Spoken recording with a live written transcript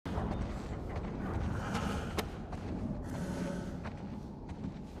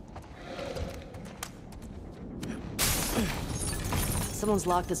Someone's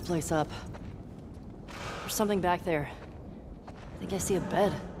locked this place up. There's something back there. I think I see a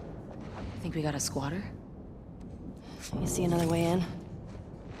bed. Think we got a squatter? You see another way in?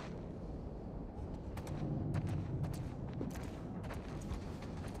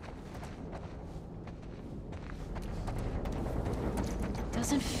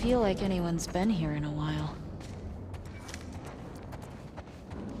 Doesn't feel like anyone's been here in a while.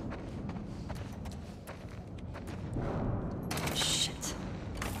 Shit.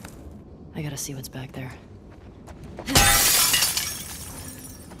 I gotta see what's back there.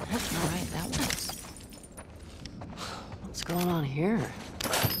 Alright, that works. What's going on here?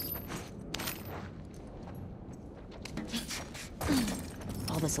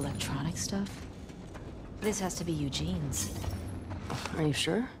 All this electronic stuff? This has to be Eugene's. Are you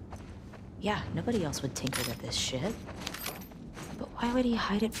sure? Yeah, nobody else would tinker with this shit. But why would he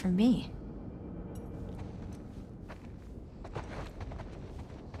hide it from me?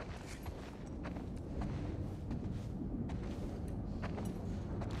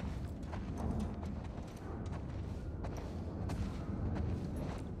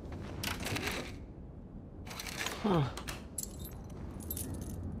 Huh.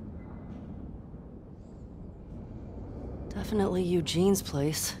 Definitely Eugene's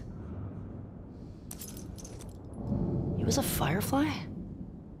place. He was a Firefly?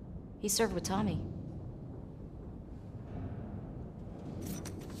 He served with Tommy.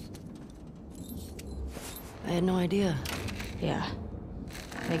 I had no idea. Yeah.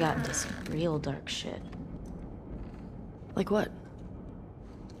 They got into some real dark shit. Like what?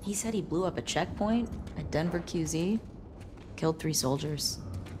 He said he blew up a checkpoint at Denver QZ, killed 3 soldiers,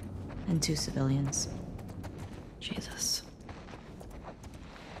 and 2 civilians. Jesus.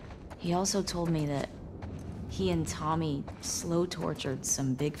 He also told me that he and Tommy slow tortured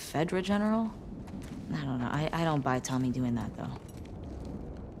some big Fedra general. I don't know. I don't buy Tommy doing that, though.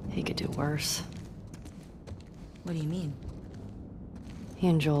 He could do worse. What do you mean? He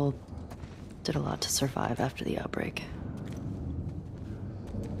and Joel did a lot to survive after the outbreak.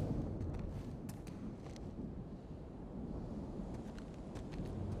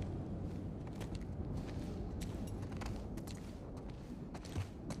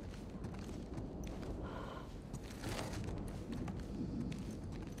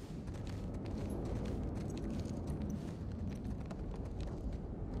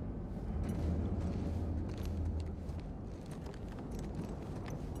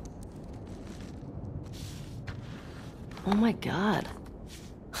 Oh my god.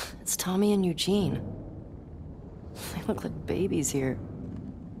 It's Tommy and Eugene. They look like babies here.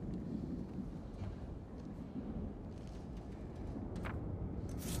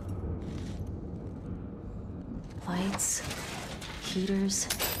 Lights, heaters.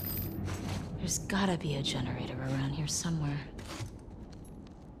 There's gotta be a generator around here somewhere.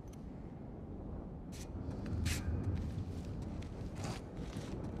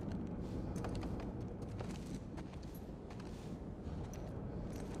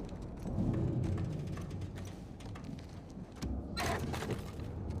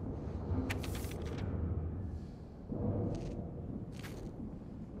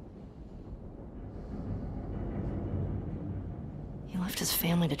 He left his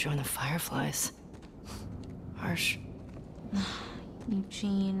family to join the Fireflies. Harsh.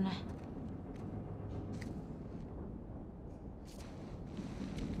 Eugene.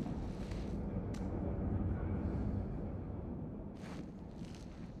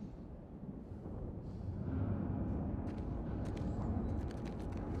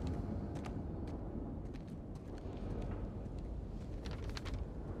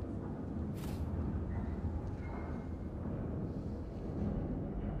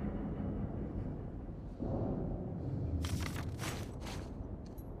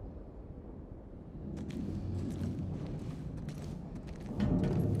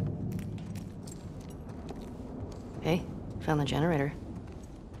 Hey, found the generator.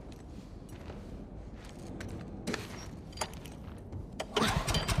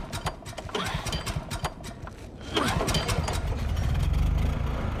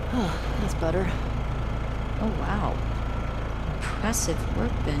 That's better. Oh, wow. Impressive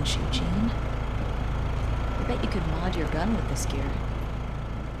workbench, Eugene. I bet you could mod your gun with this gear.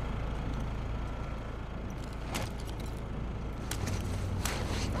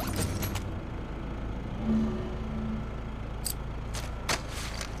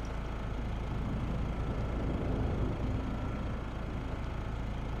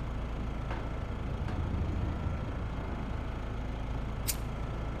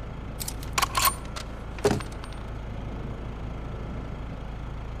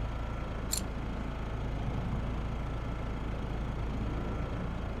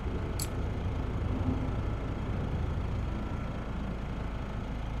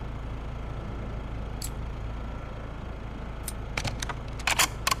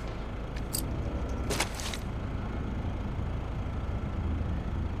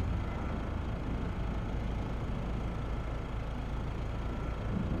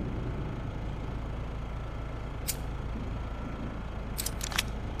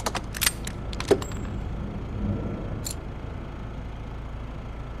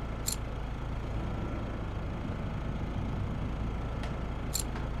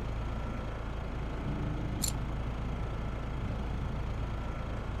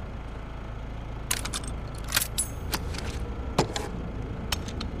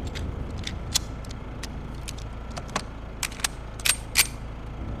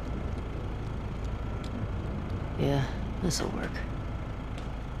 Yeah, this'll work.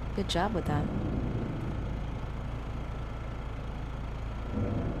 Good job with that.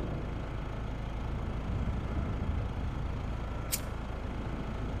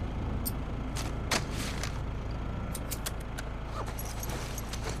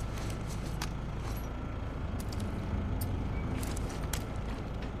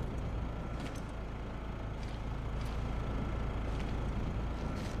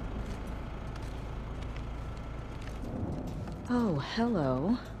 Oh,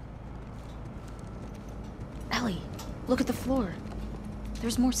 hello. Ellie, look at the floor.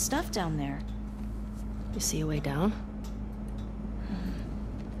 There's more stuff down there. You see a way down?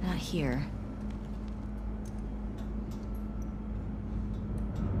 Not here.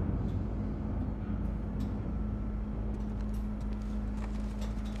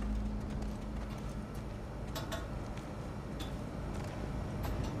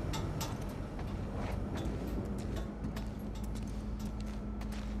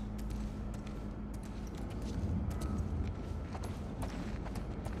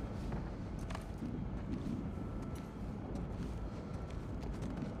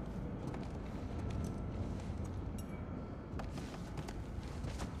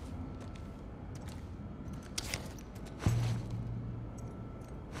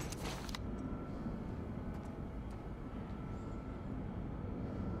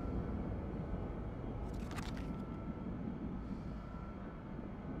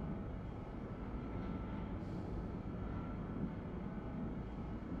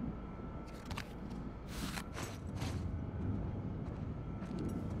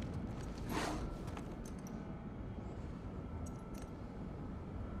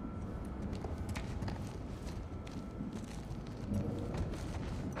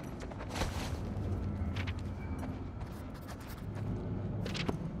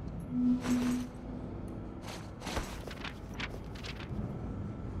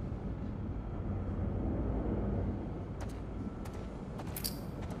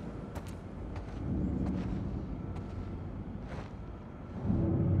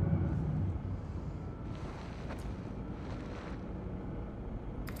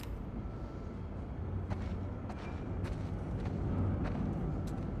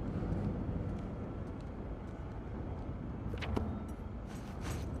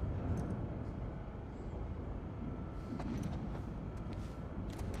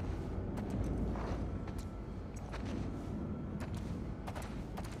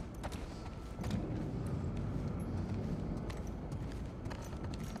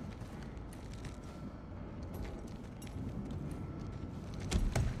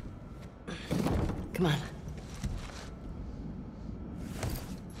 Come on.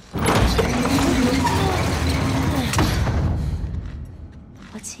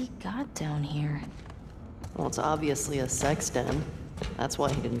 What's he got down here? Well, it's obviously a sex den. That's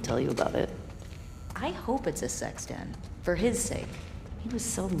why he didn't tell you about it. I hope it's a sex den. For his sake. He was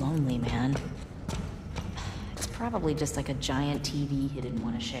so lonely, man. It's probably just like a giant TV he didn't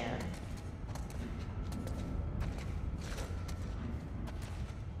want to share.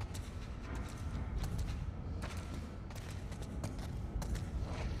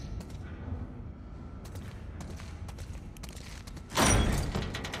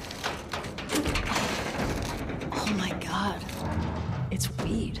 Oh my god. It's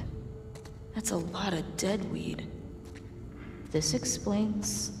weed. That's a lot of dead weed. This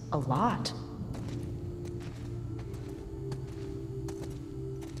explains a lot.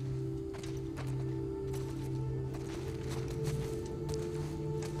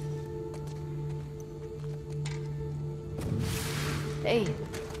 Hey,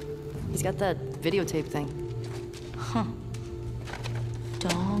 he's got that videotape thing. Huh.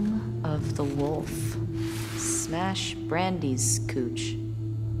 Dong of the Wolf. Smash Brandy's cooch.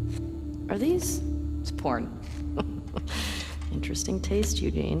 Are these? It's porn. Interesting taste,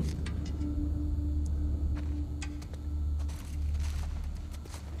 Eugene.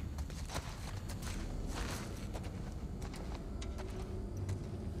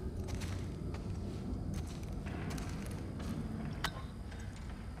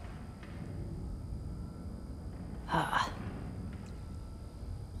 Ah.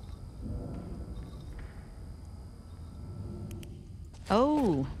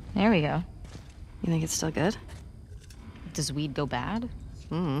 Oh, there we go. You think it's still good? Does weed go bad?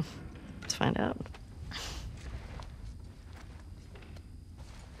 Let's find out.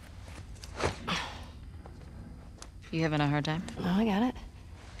 You having a hard time? No, I got it.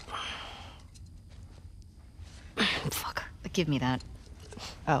 Fuck. Give me that.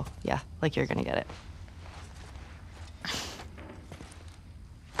 Oh, yeah, like you're gonna get it.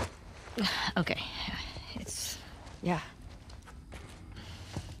 Okay. It's Yeah.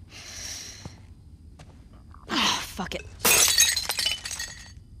 Oh, fuck it.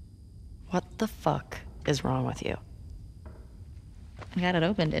 What the fuck is wrong with you? I got it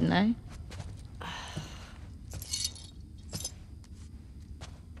open, didn't I?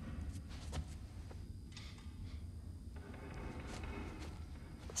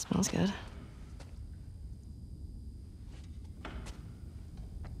 Smells good.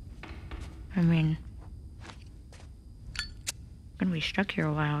 I mean, gonna be stuck here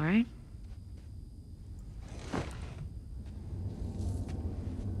a while, right?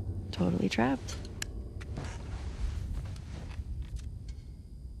 Totally trapped.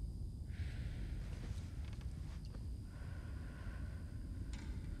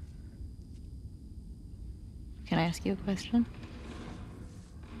 Can I ask you a question?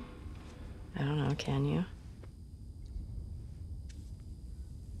 I don't know, can you?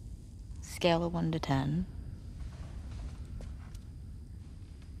 Scale of 1 to 10.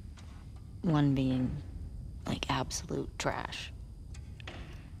 1 being, like, absolute trash.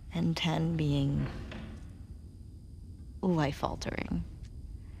 And 10 being life-altering.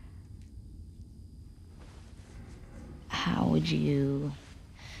 How would you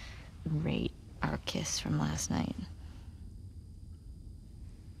rate our kiss from last night?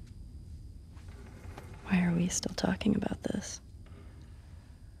 Why are we still talking about this?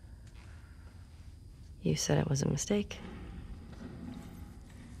 You said it was a mistake.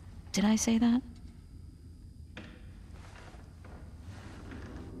 Did I say that?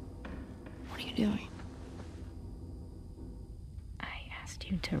 What are you doing? I asked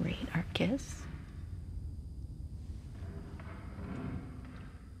you to rate our kiss.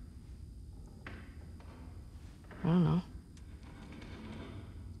 I don't know.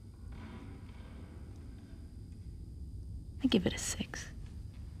 I give it a 6.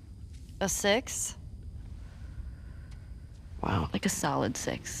 A 6? Wow. Like a solid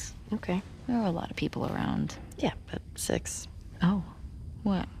 6. Okay. There are a lot of people around. Yeah, but 6. Oh,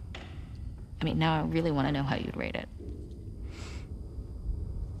 what? I mean, now I really want to know how you'd rate it.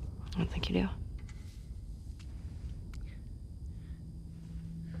 I don't think you do.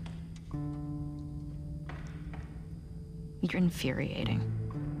 You're infuriating.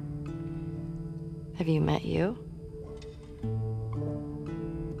 Have you met you?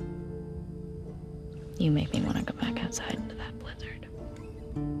 You make me want to go back outside into that blizzard.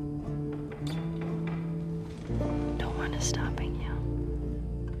 No one is stopping you.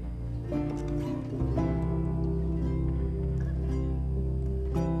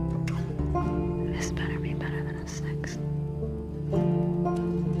 This better be better than a 6.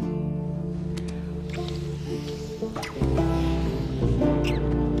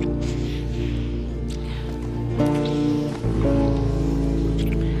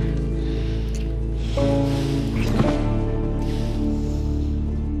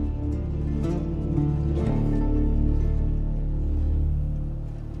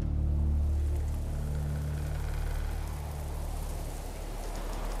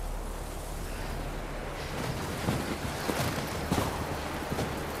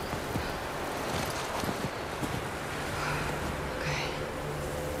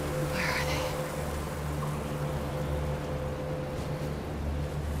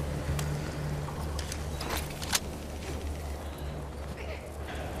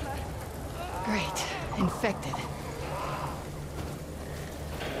 Great. Infected.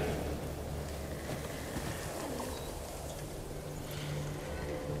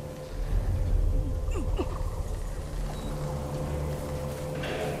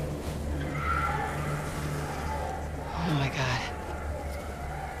 Oh my God.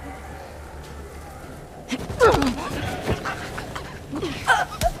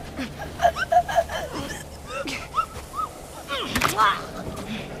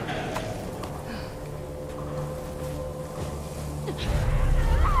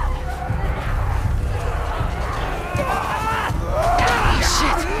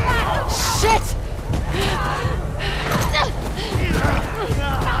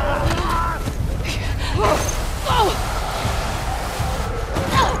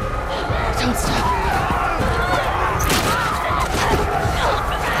 Don't stop.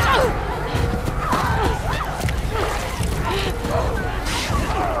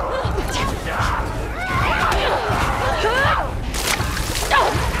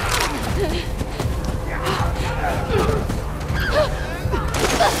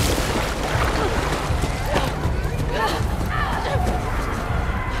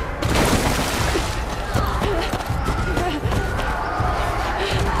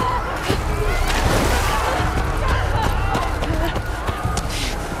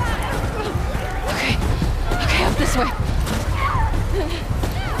 Okay, up this way. way.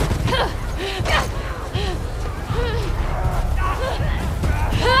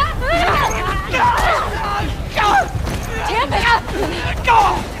 Damn it!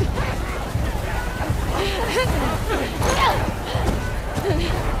 Go!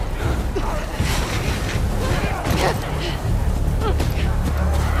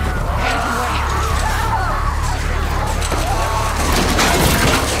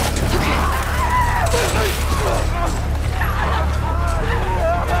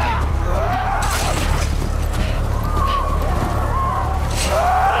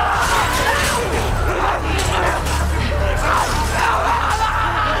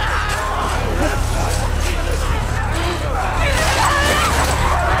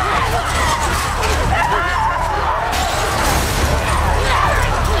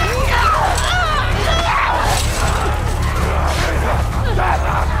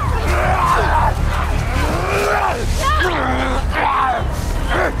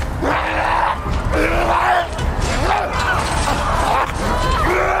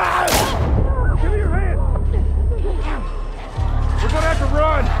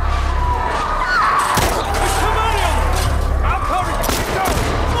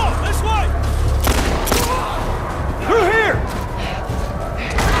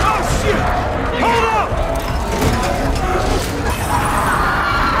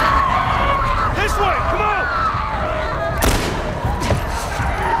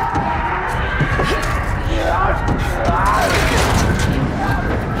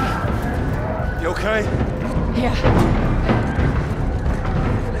 Okay? Yeah.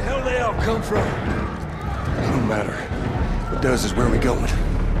 Where the hell they all come from? Doesn't matter. What does is where we going.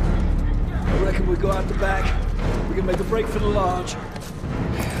 I reckon we go out the back. We can make a break for the lodge.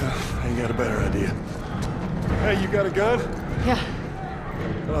 Yeah, I ain't got a better idea. Hey, you got a gun? Yeah.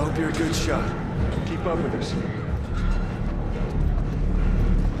 Well, I hope you're a good shot. Keep up with us.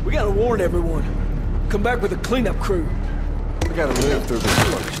 We gotta warn everyone. Come back with a cleanup crew. We gotta live through this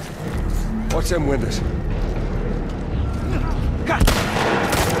first. Watch them windows. God!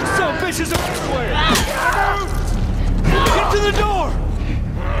 Some bitches are everywhere! Get to the door!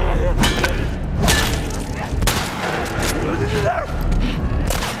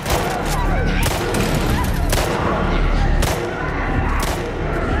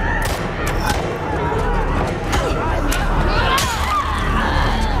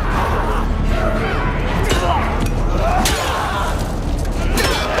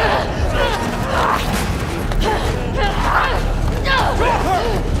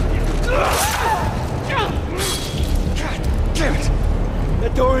 Damn it!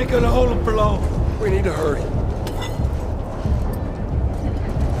 That door ain't gonna hold them for long. We need to hurry.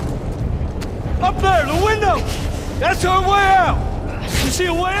 Up there, the window! That's our way out! You see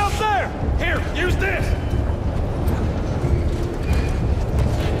a way up there? Here, use this!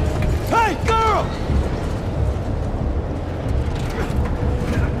 Hey, girl!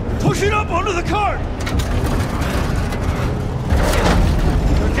 Push it up onto the cart!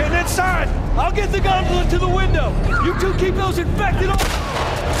 We're getting inside! I'll get the gondola to the window! You two keep those infected off!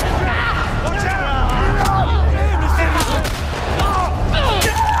 Watch out! Damn, this thing is...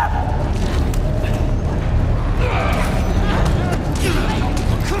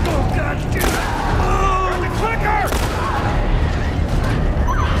 Come on, goddammit! Oh, the clicker!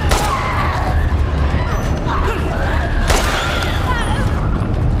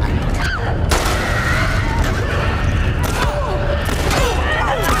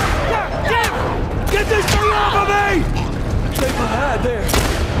 Get this thing off of me! Stay behind there.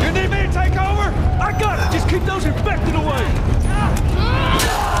 You need me to take over? I got it! Just keep those infected away!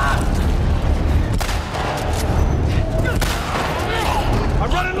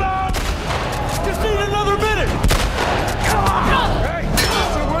 I'm running low! Just need another minute! Hey,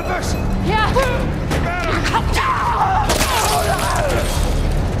 still with us? Yeah. Get at him!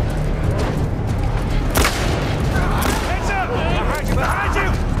 Heads up! Behind you! Behind you!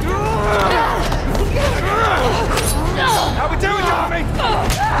 How we doing, Tommy?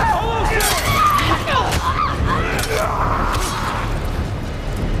 Almost there!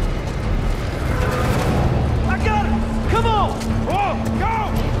 I got it! Come on! Oh, go!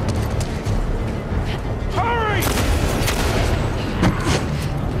 Hurry!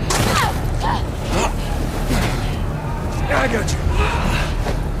 I got you.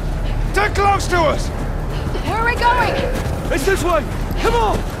 Stay close to us! Where are we going? It's this way! Come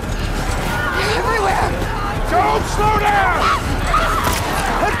on! They're everywhere. Don't slow down!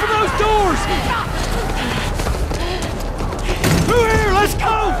 Head for those doors! Through here! Let's go!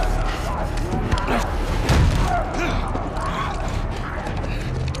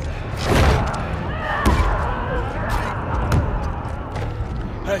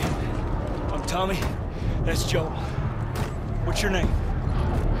 Tommy, that's Joel. What's your name?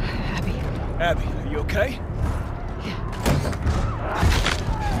 Abby. Abby, are you okay?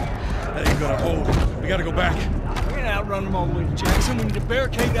 That ain't gonna hold. We gotta go back. We're gonna outrun them all the way to Jackson. We need to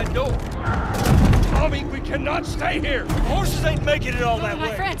barricade that door. Tommy, we cannot stay here. Horses ain't making it all that My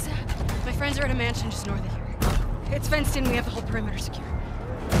way. My friends are at a mansion just north of here. It's fenced in. We have the whole perimeter secure.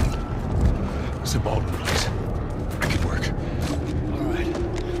 It's a Baldwin place. I could work. All right.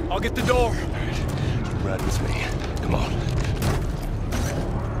 I'll get the door. All right. Ride with me. Come on.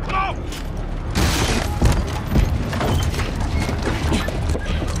 Come on!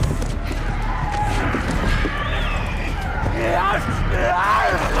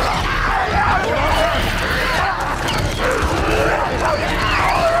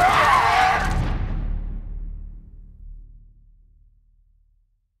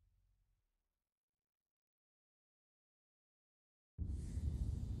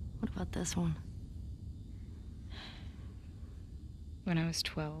 What about this one? When I was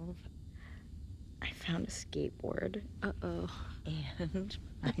 12, I found a skateboard. Uh-oh. And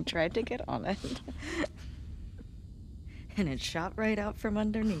I tried to get on it. And it shot right out from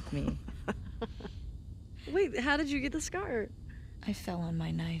underneath me. Wait, how did you get the scar? I fell on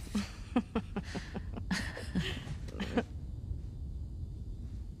my knife.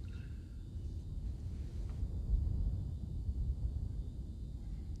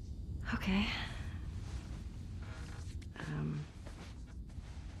 Okay.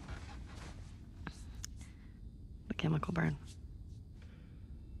 The chemical burn.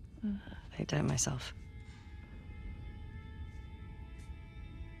 I did it myself.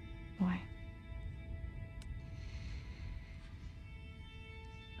 Why?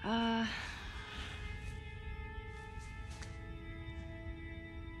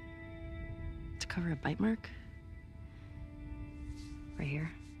 To cover a bite mark. Right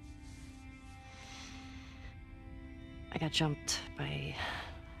here. I got jumped by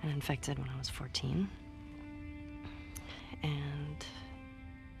an infected when I was 14. And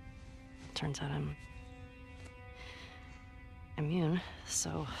turns out I'm immune,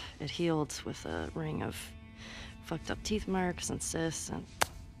 so it healed with a ring of fucked up teeth marks and cysts and...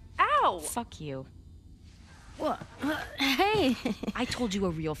 Ow! Fuck you. What? Hey! I told you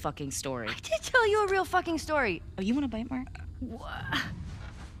a real fucking story. I did tell you a real fucking story. Oh, you want a bite mark? What?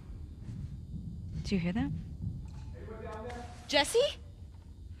 Did you hear that? Jesse?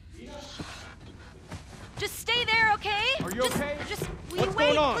 Just stay there, okay? Are you okay? Just, will What's you wait,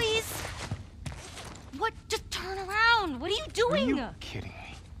 going on? please? What? Just turn around. What are you doing? Are you kidding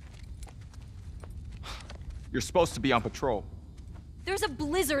me? You're supposed to be on patrol. There's a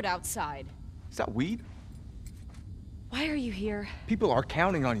blizzard outside. Is that weed? Why are you here? People are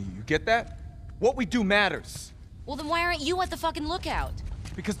counting on you. You get that? What we do matters. Well, then why aren't you at the fucking lookout?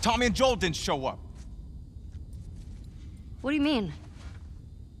 Because Tommy and Joel didn't show up. What do you mean?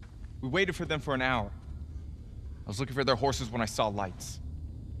 We waited for them for an hour. I was looking for their horses when I saw lights.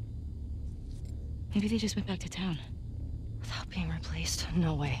 Maybe they just went back to town. Without being replaced?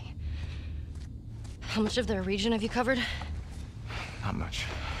 No way. How much of their region have you covered? Not much.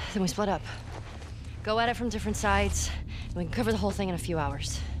 Then we split up. Go at it from different sides, and we can cover the whole thing in a few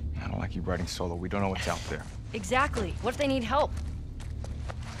hours. I don't like you riding solo. We don't know what's out there. Exactly. What if they need help?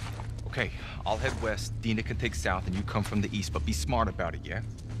 Okay, I'll head west. Dina can take south, and you come from the east, but be smart about it, yeah?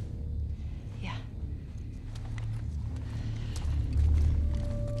 Yeah.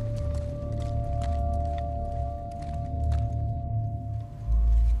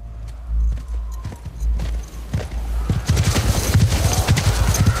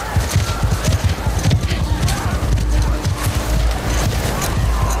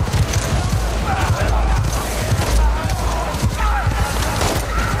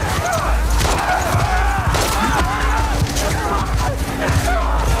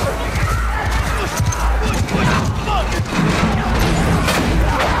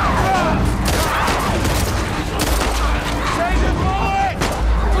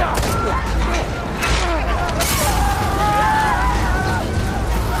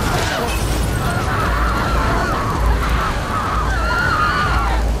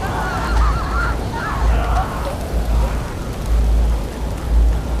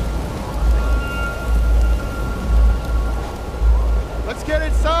 Let's get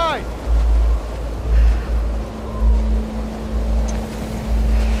inside!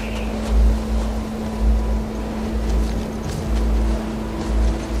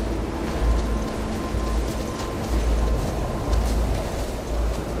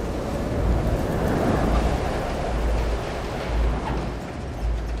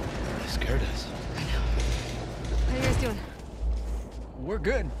 Scared us. How are you guys doing? We're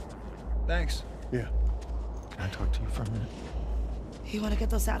good. Thanks. Yeah. Can I talk to you for a minute? You want to get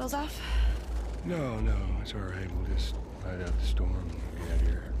those saddles off? No, it's all right. We'll just ride out the storm and get out of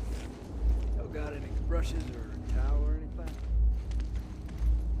here. Y'all got any brushes or towel or anything?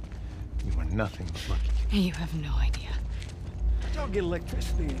 You are nothing but lucky. You have no idea. How'd y'all get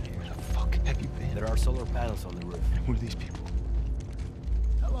electricity in here? Where the fuck have you been? There are solar panels on the roof. And who are these people?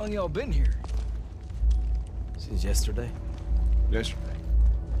 How long y'all been here? Since yesterday? Yesterday.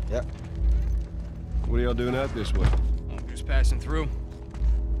 Yep. What are y'all doing out this way? Just passing through.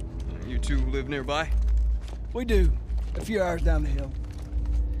 You two live nearby? We do. A few hours down the hill.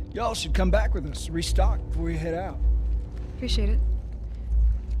 Y'all should come back with us, restock before you head out. Appreciate it.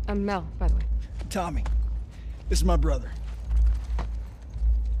 I'm Mel, by the way. Tommy, this is my brother.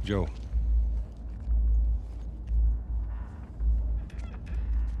 Joe.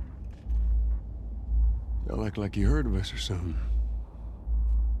 Y'all act like you heard of us or something.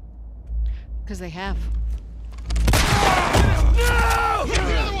 Because they have.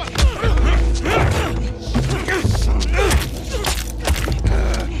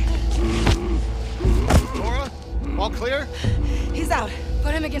 Laura? All clear? He's out.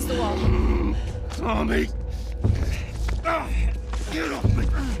 Put him against the wall. Tommy! Get off me!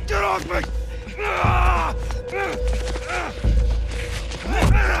 Get off me!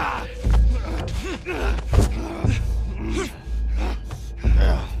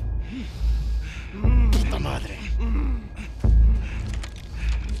 Puta madre.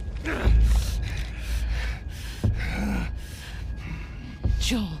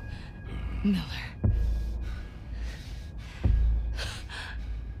 Joel Miller.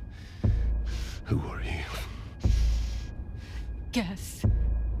 Who are you? Guess.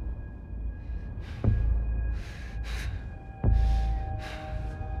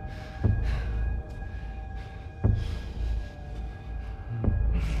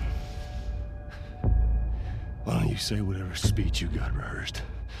 Why don't you say whatever speech you got rehearsed?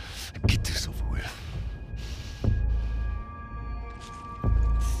 Get this over with.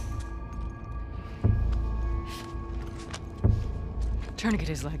 Tourniquet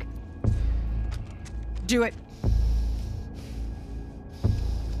his leg. Do it.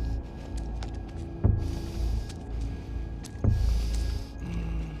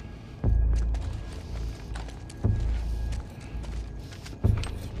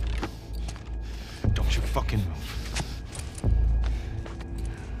 Don't you fucking move.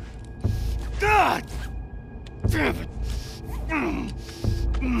 God! Damn it!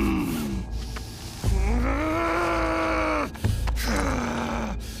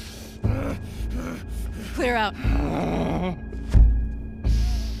 Clear out.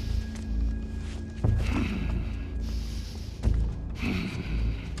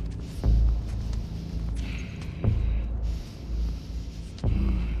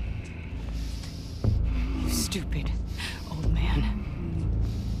 You stupid old man.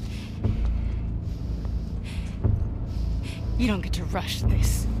 You don't get to rush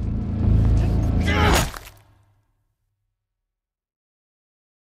this.